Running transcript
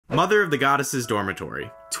Mother of the Goddess's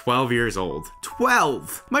Dormitory. 12 years old.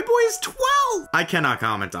 12! My boy is 12! I cannot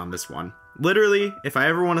comment on this one. Literally, if I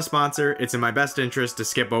ever want a sponsor, it's in my best interest to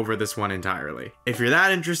skip over this one entirely. If you're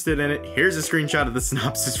that interested in it, here's a screenshot of the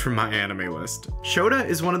synopsis from my anime list. Shota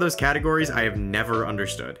is one of those categories I have never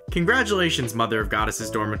understood. Congratulations, Mother of Goddess's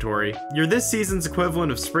Dormitory. You're this season's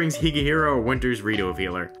equivalent of spring's Higehiro or winter's Rito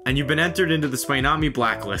Healer, and you've been entered into the Swainami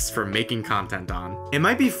blacklist for making content on. It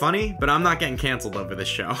might be funny, but I'm not getting canceled over this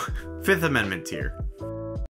show. Fifth Amendment tier.